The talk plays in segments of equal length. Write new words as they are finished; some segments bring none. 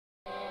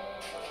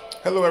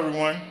Hello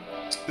everyone,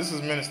 this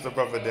is Minister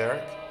Brother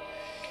Derek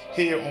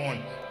here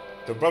on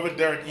the Brother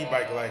Derek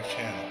E-Bike Life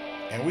channel,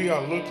 and we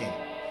are looking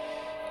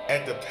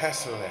at the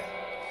Paselec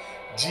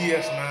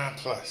GS9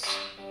 Plus.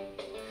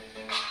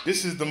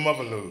 This is the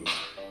mother load.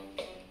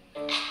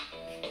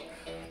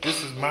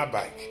 This is my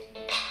bike.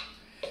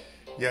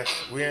 Yes,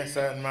 we're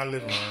inside my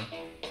living room,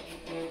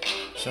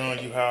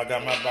 showing you how I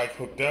got my bike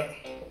hooked up.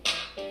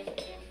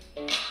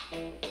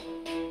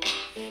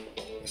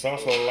 It's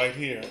also a light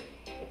here.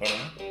 Hold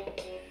on.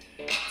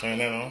 Turn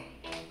that on.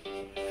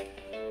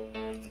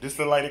 This is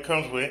the light it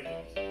comes with,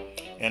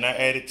 and I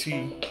added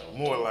 2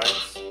 more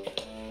lights.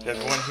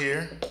 There's one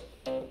here.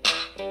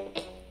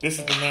 This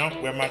is the mount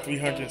where my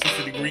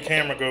 360-degree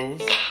camera goes.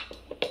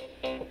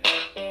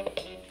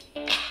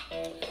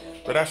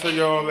 But I'll show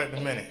you all that in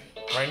a minute.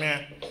 Right now,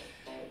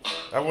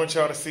 I want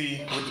y'all to see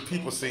what the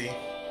people see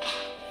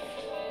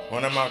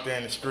when I'm out there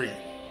in the street.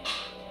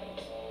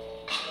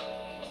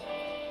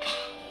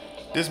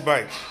 This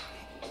bike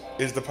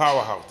is the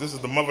powerhouse. This is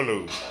the mother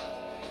load.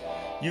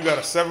 You got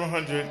a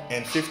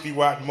 750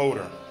 watt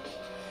motor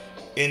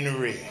in the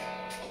rear.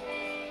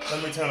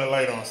 Let me turn the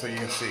light on so you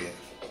can see it.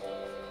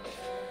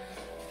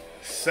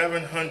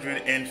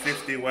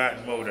 750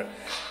 watt motor.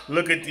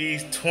 Look at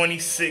these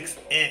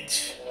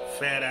 26-inch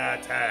fat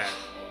eye tires.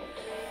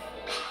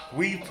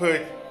 We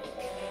put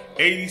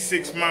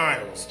 86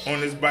 miles on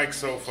this bike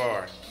so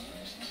far.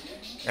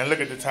 And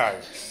look at the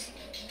tires.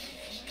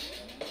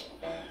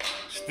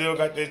 Still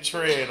got that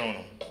tread on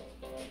them.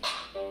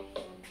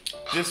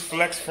 This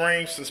flex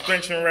frame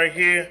suspension right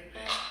here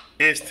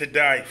is to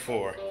die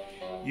for.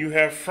 You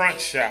have front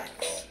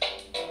shocks,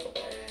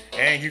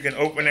 and you can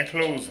open and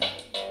close them.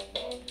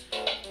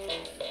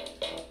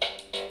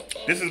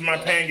 This is my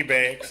pangy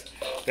bags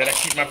that I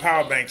keep my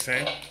power banks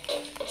in.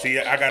 See,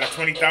 I got a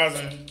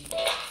 20,000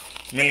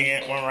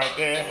 milliamp one right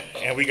there,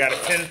 and we got a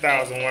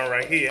 10,000 one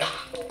right here.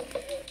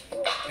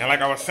 And like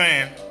I was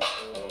saying,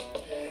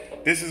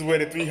 this is where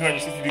the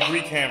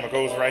 360-degree camera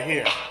goes right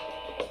here.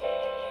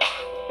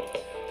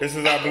 This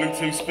is our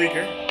Bluetooth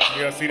speaker.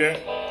 Y'all see that?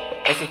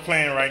 That's what's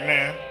playing right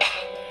now.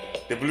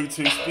 The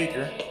Bluetooth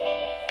speaker.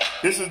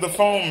 This is the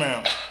phone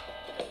mount.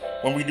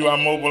 When we do our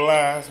mobile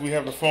lives, we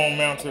have the phone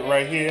mounted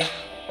right here.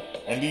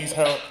 And these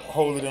help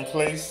hold it in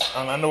place.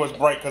 I know it's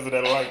bright because of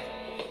that light.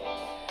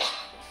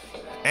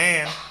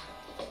 And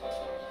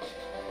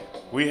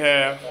we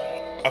have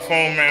a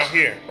phone mount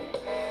here.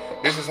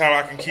 This is how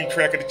I can keep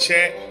track of the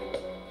chat.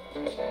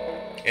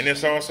 And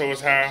this also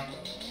is how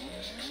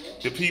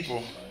the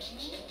people,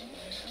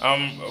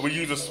 we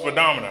use a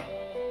speedometer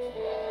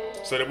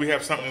so that we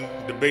have something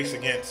to base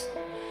against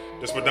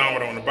the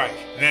speedometer on the bike.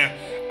 Now,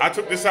 I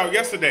took this out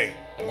yesterday.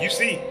 You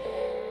see,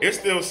 it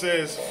still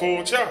says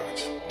full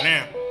charge.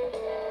 Now,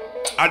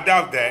 I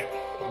doubt that,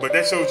 but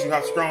that shows you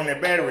how strong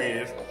that battery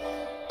is.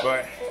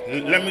 But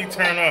let me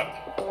turn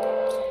up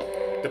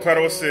the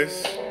pedal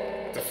assist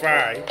to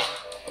 5,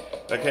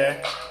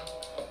 okay?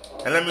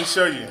 And let me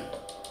show you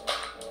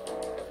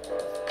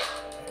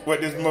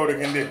what this motor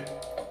can do.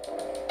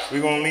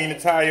 We're gonna lean the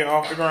tire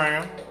off the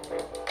ground.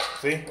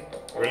 See?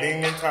 We're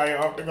leaning the tire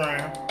off the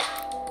ground.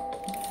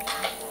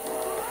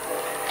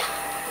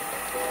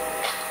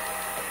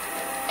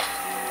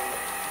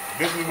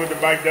 This is what the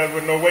bike does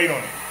with no weight on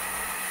it.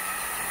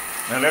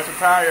 Now that's a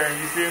tire and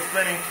you see it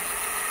spinning.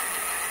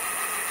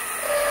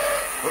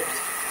 Whoops.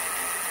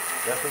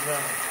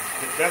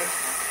 That's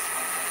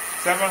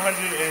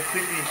 750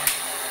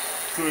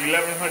 to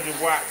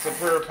 1100 watts of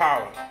pure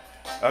power.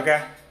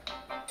 Okay?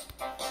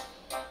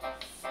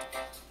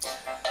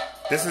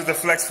 This is the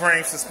flex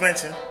frame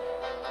suspension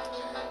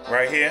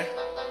right here.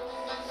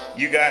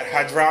 You got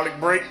hydraulic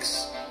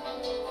brakes.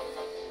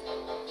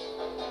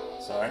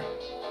 Sorry.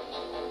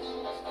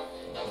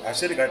 I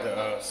should have got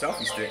the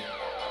selfie stick.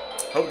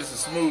 Hope this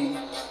is smooth.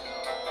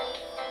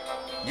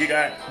 You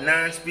got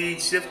 9-speed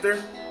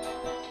shifter.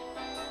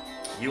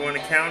 You want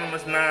to count them?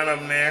 There's 9 of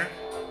them there.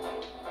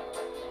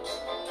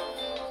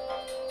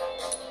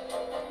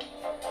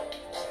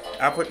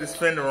 I put this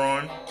fender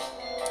on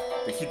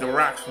to keep the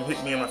rocks from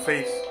hitting me in my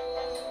face.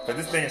 But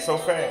this thing is so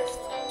fast.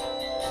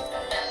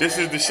 This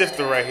is the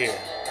shifter right here.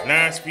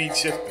 9-speed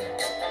shifter.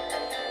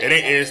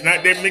 It's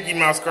not that Mickey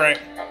Mouse crack.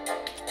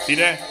 See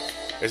that?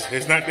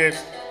 It's not that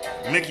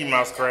Mickey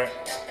Mouse crack.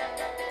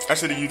 I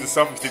should have used a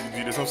selfie stick to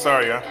do this. I'm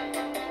sorry, y'all.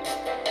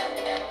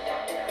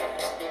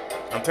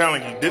 I'm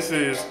telling you, this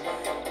is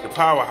the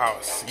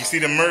powerhouse. You see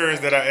the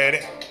mirrors that I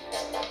added?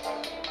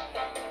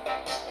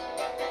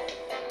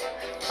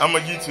 I'm a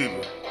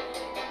YouTuber.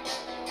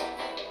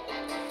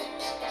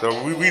 So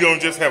we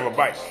don't just have a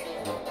bike,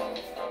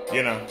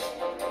 you know.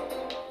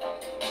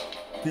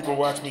 People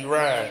watch me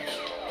ride,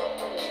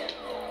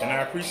 and I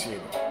appreciate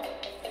it.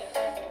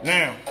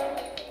 Now,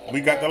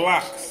 we got the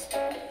locks.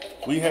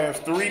 We have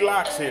 3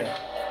 locks here.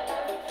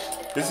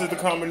 This is the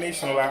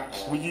combination lock.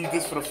 We use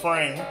this for the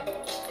frame.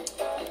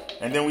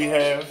 And then we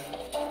have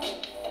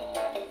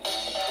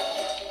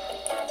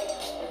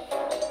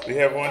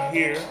one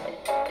here.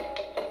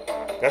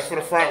 That's for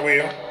the front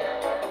wheel.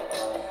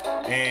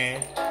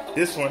 And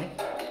this one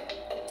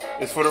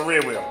is for the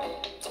rear wheel.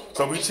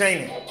 So we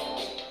chain it.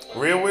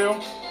 Rear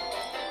wheel,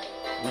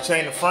 we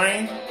chain the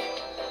frame,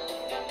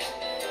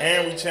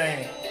 and we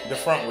chain the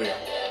front wheel.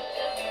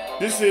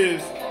 This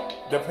is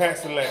the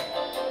Paselec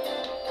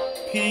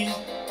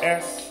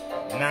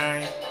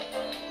PS9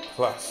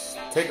 Plus.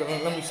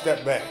 Let me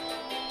step back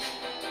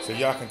so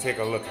y'all can take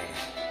a look at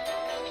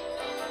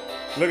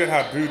it. Look at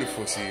how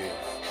beautiful she is.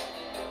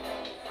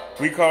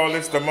 We call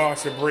this the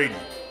Marsha Brady.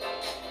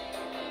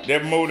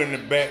 That motor in the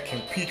back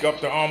can peak up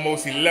to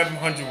almost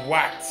 1100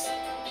 watts.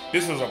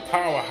 This is a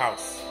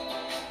powerhouse.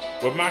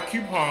 With my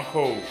coupon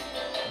code,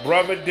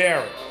 Brother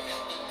Derek,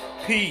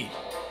 P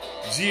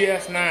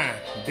GS9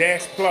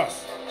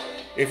 Plus.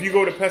 If you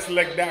go to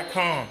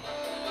Paselec.com,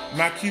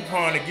 my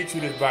coupon to get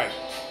you this bike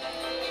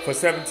for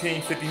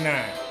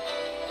 $17.59.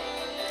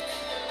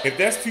 If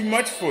that's too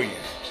much for you,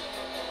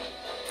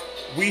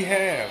 we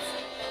have,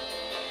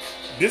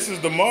 this is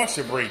the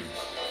Marsha Brady,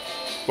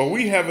 but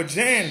we have a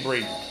Jan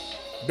Brady,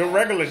 the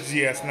regular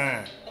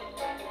GS9.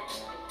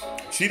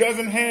 She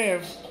doesn't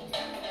have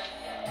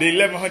the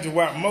 1100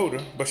 watt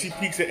motor, but she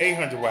peaks at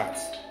 800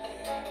 watts.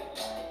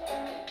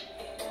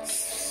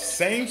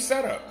 Same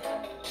setup.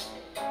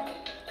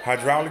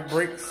 Hydraulic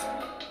brakes.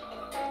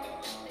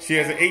 She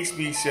has an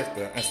 8-speed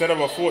shifter. Instead of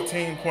a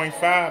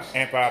 14.5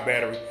 amp hour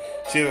battery,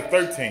 she has a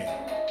 13.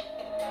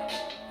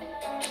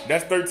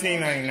 That's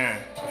 $13.99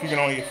 if you can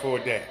only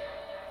afford that.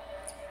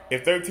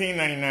 If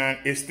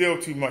 $13.99 is still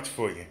too much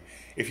for you,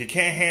 if you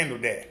can't handle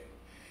that,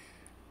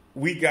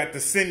 we got the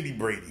Cindy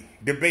Brady,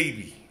 the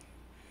baby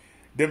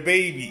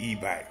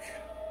e-bike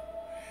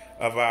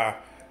of our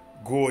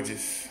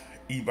gorgeous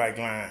e-bike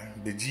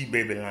line, the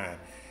G-Baby line.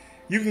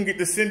 You can get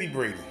the Cindy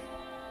Brady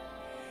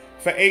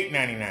for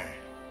 $8.99.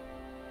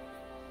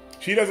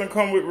 She doesn't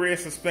come with rear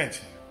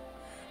suspension,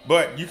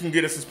 but you can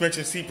get a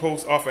suspension seat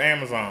post off of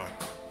Amazon.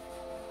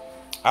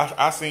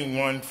 I seen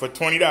one for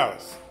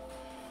 $20.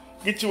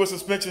 Get you a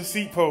suspension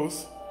seat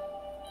post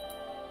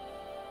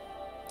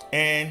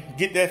and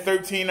get that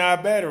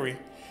 13-hour battery,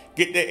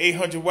 get that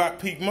 800 watt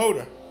peak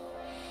motor,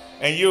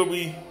 and you'll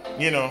be,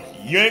 you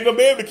ain't gonna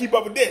be able to keep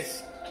up with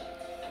this,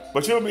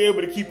 but you'll be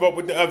able to keep up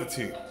with the other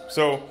two.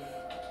 So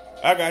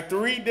I got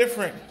 3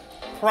 different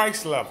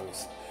price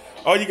levels.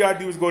 All you gotta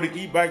do is go to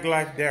eBike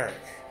Life Derek.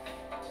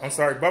 I'm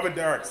sorry, Bubba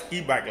Derek's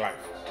eBike Life.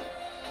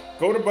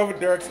 Go to Bubba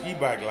Derek's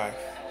eBike Life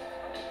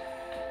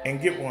and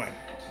get one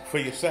for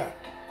yourself.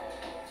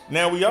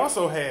 Now we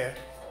also have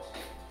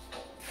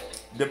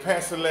the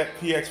Paselec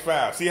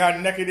PX5. See how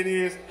naked it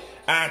is?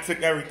 I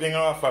took everything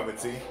off of it,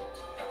 see?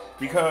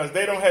 Because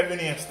they don't have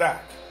any in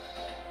stock.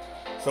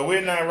 So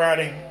we're not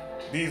riding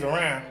these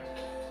around.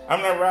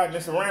 I'm not riding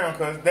this around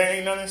because there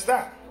ain't none in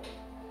stock.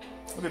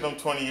 Look at them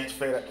 20-inch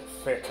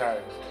fat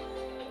tires.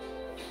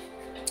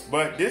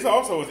 But this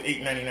also is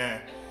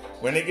 $8.99.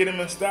 When they get them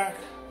in stock,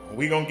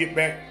 we gonna get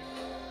back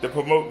to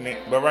promoting it.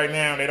 But right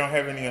now, they don't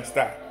have any in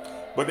stock.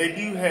 But they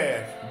do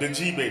have the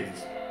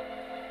G-Babies.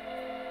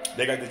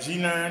 They got the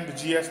G9, the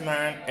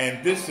GS9,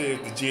 and this is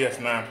the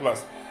GS9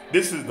 Plus.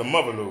 This is the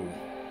mother load.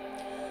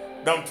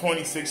 Them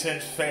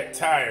 26-inch fat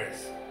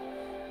tires.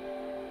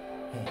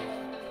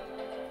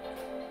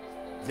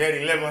 That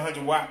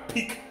 1100 watt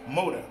peak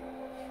motor.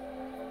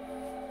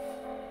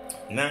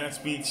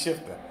 9-speed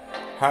shifter.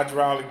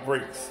 Hydraulic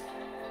brakes.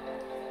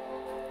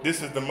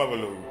 This is the mother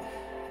load.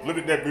 Look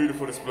at that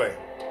beautiful display.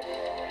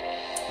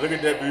 Look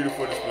at that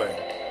beautiful display.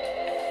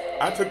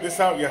 I took this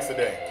out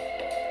yesterday,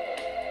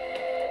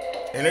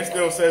 and it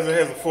still says it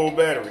has a full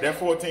battery. That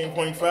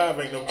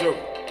 14.5 ain't no joke.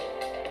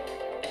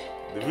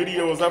 The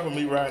video is up of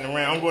me riding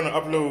around. I'm going to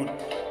upload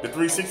the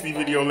 360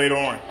 video later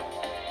on.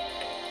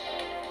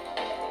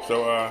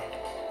 So,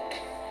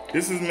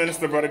 this is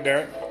Minister Brother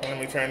Derek. Let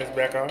me turn this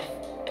back off.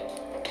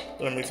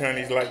 Let me turn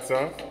these lights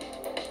off.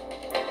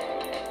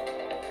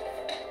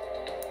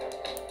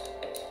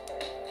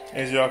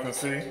 As y'all can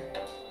see,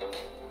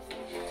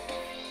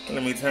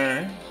 let me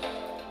turn.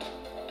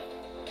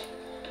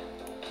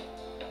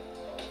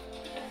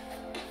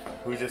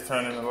 We just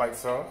turning the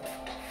lights off.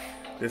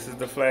 This is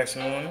the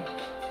flashing one.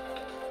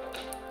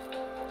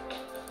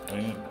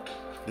 And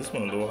this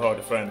one a little hard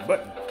to find the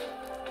button.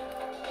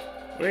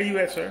 Where you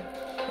at, sir?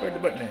 Where's the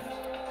button at?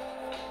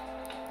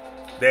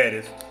 There it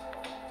is.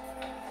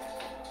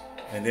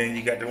 And then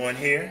you got the one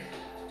here,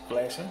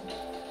 flashing.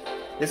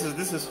 This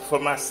is for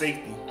my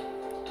safety.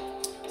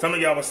 Some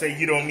of y'all would say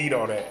you don't need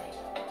all that.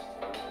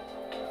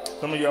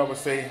 Some of y'all would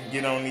say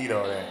you don't need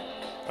all that.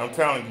 I'm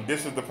telling you,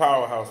 this is the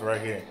powerhouse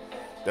right here.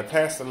 The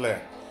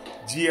Paselec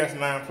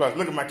GS9 Plus.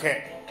 Look at my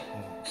cat.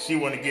 She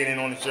want to get in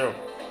on the show.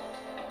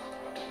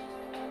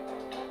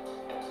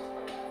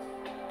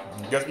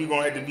 Guess we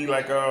gonna have to be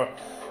like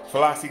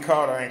Flossie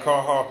Carter and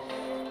call her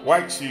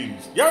White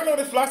Shoes. Y'all know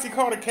this Flossie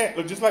Carter cat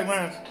look just like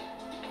mine.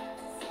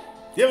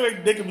 Yeah,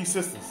 like they could be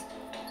sisters.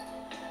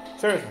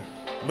 Seriously.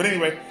 But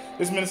anyway,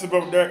 this is Minister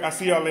Brother Derek. I'll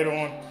see y'all later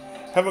on.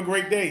 Have a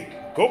great day.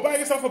 Go buy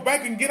yourself a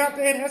bike and get out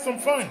there and have some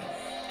fun.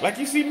 Like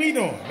you see me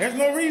doing. There's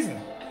no reason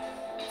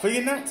for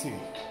you not to.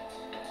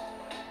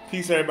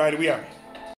 Peace, everybody. We out.